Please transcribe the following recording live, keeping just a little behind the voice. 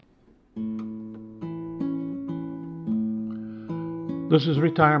This is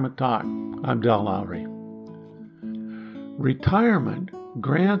Retirement Talk. I'm Del Lowry. Retirement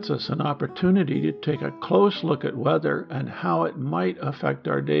grants us an opportunity to take a close look at weather and how it might affect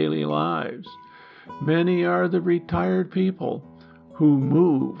our daily lives. Many are the retired people who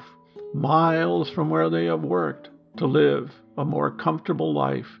move miles from where they have worked to live a more comfortable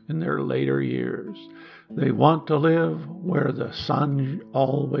life in their later years. They want to live where the sun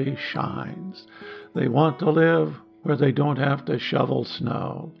always shines. They want to live where they don't have to shovel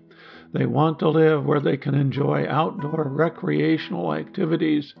snow. They want to live where they can enjoy outdoor recreational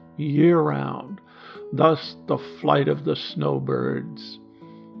activities year-round, thus the flight of the snowbirds.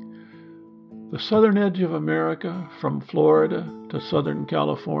 The southern edge of America, from Florida to Southern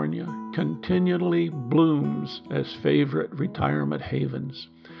California, continually blooms as favorite retirement havens.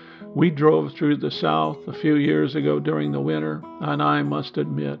 We drove through the South a few years ago during the winter, and I must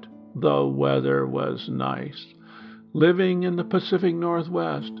admit, the weather was nice. Living in the Pacific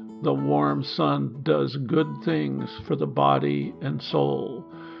Northwest, the warm sun does good things for the body and soul.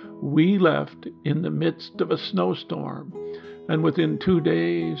 We left in the midst of a snowstorm, and within 2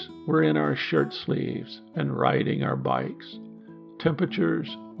 days, we're in our shirt sleeves and riding our bikes.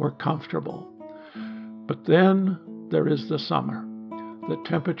 Temperatures were comfortable. But then there is the summer. The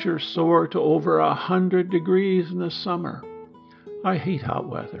temperatures soar to over 100 degrees in the summer. I hate hot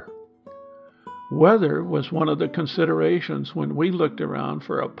weather. Weather was one of the considerations when we looked around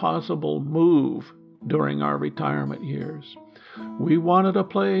for a possible move during our retirement years. We wanted a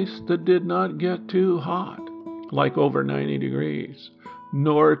place that did not get too hot, like over 90 degrees,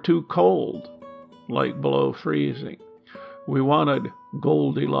 nor too cold, like below freezing. We wanted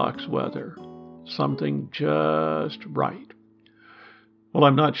Goldilocks weather, something just right. Well,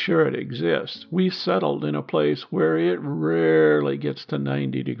 I'm not sure it exists. We settled in a place where it rarely gets to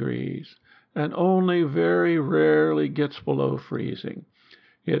 90 degrees and only very rarely gets below freezing.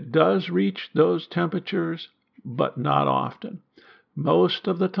 It does reach those temperatures, but not often. Most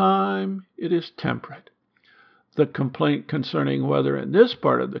of the time, it is temperate. The complaint concerning weather in this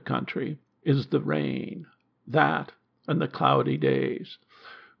part of the country is the rain, that and the cloudy days.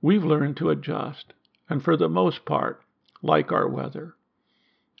 We've learned to adjust, and for the most part, like our weather.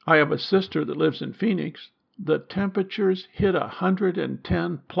 I have a sister that lives in Phoenix. The temperatures hit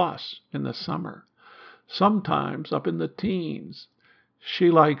 110 plus in the summer, sometimes up in the teens.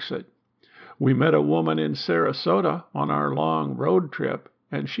 She likes it. We met a woman in Sarasota on our long road trip,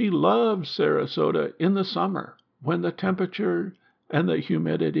 and she loves Sarasota in the summer when the temperature and the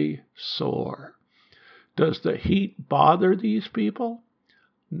humidity soar. Does the heat bother these people?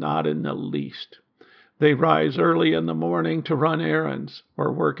 Not in the least. They rise early in the morning to run errands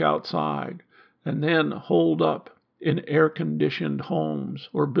or work outside, and then hold up in air-conditioned homes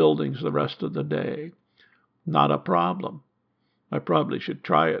or buildings the rest of the day. Not a problem. I probably should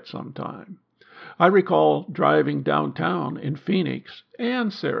try it sometime. I recall driving downtown in Phoenix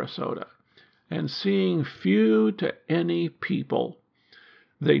and Sarasota and seeing few to any people.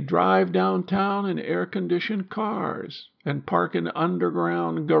 They drive downtown in air-conditioned cars and park in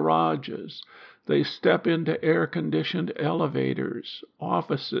underground garages. They step into air-conditioned elevators,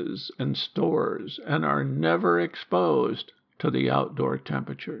 offices, and stores, and are never exposed to the outdoor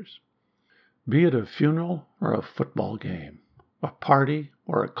temperatures. Be it a funeral or a football game, a party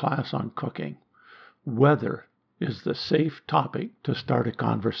or a class on cooking, weather is the safe topic to start a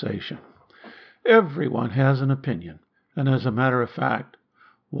conversation. Everyone has an opinion, and as a matter of fact,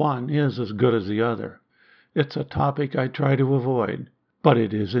 one is as good as the other. It's a topic I try to avoid, but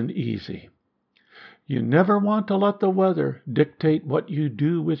it isn't easy. You never want to let the weather dictate what you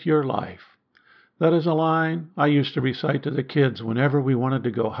do with your life. That is a line I used to recite to the kids whenever we wanted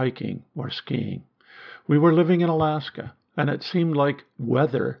to go hiking or skiing. We were living in Alaska, and it seemed like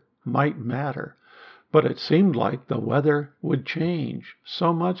weather might matter, but it seemed like the weather would change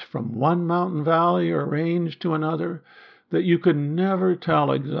so much from one mountain valley or range to another that you could never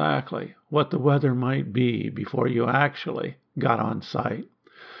tell exactly what the weather might be before you actually got on site.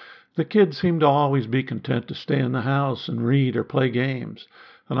 The kids seemed to always be content to stay in the house and read or play games,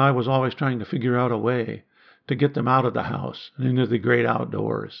 and I was always trying to figure out a way to get them out of the house and into the great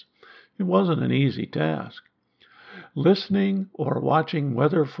outdoors. It wasn't an easy task. Listening or watching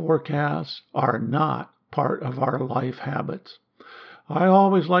weather forecasts are not part of our life habits. I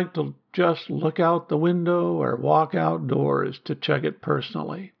always like to just look out the window or walk outdoors to check it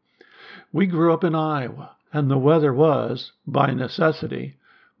personally. We grew up in Iowa, and the weather was, by necessity,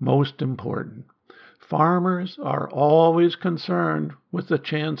 most important. Farmers are always concerned with the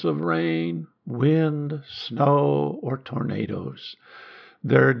chance of rain, wind, snow, or tornadoes.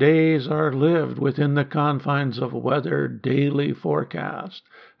 Their days are lived within the confines of weather daily forecast,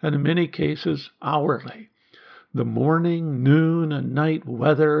 and in many cases hourly. The morning, noon, and night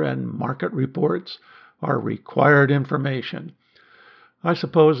weather and market reports are required information. I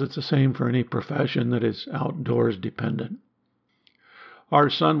suppose it's the same for any profession that is outdoors dependent. Our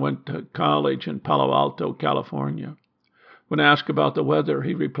son went to college in Palo Alto, California. When asked about the weather,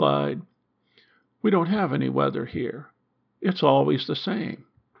 he replied, "We don't have any weather here. It's always the same,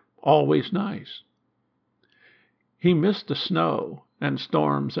 always nice." He missed the snow and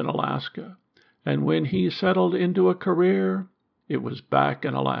storms in Alaska, and when he settled into a career, it was back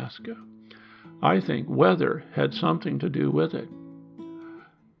in Alaska. I think weather had something to do with it.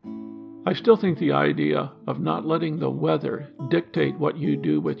 I still think the idea of not letting the weather dictate what you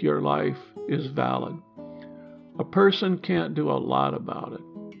do with your life is valid. A person can't do a lot about it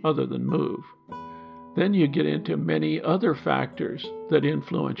other than move. Then you get into many other factors that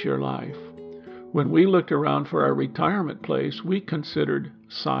influence your life. When we looked around for our retirement place, we considered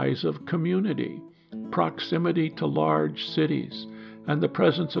size of community, proximity to large cities, and the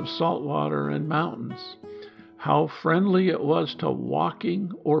presence of salt water and mountains, how friendly it was to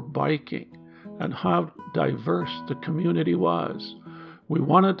walking or biking, and how diverse the community was. We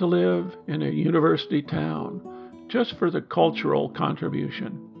wanted to live in a university town just for the cultural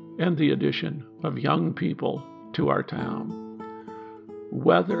contribution and the addition of young people to our town.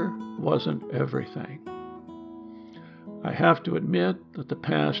 Weather wasn't everything. I have to admit that the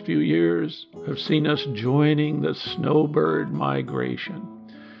past few years have seen us joining the snowbird migration.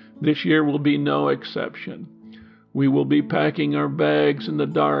 This year will be no exception. We will be packing our bags in the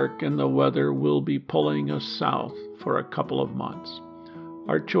dark, and the weather will be pulling us south for a couple of months.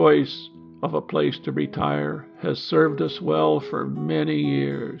 Our choice of a place to retire has served us well for many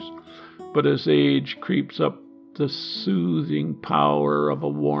years, but as age creeps up, the soothing power of a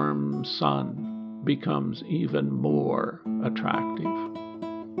warm sun becomes even more attractive.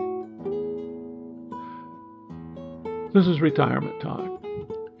 This is Retirement Talk.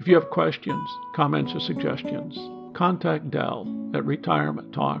 If you have questions, comments, or suggestions, contact Del at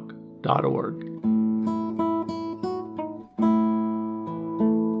retirementtalk.org.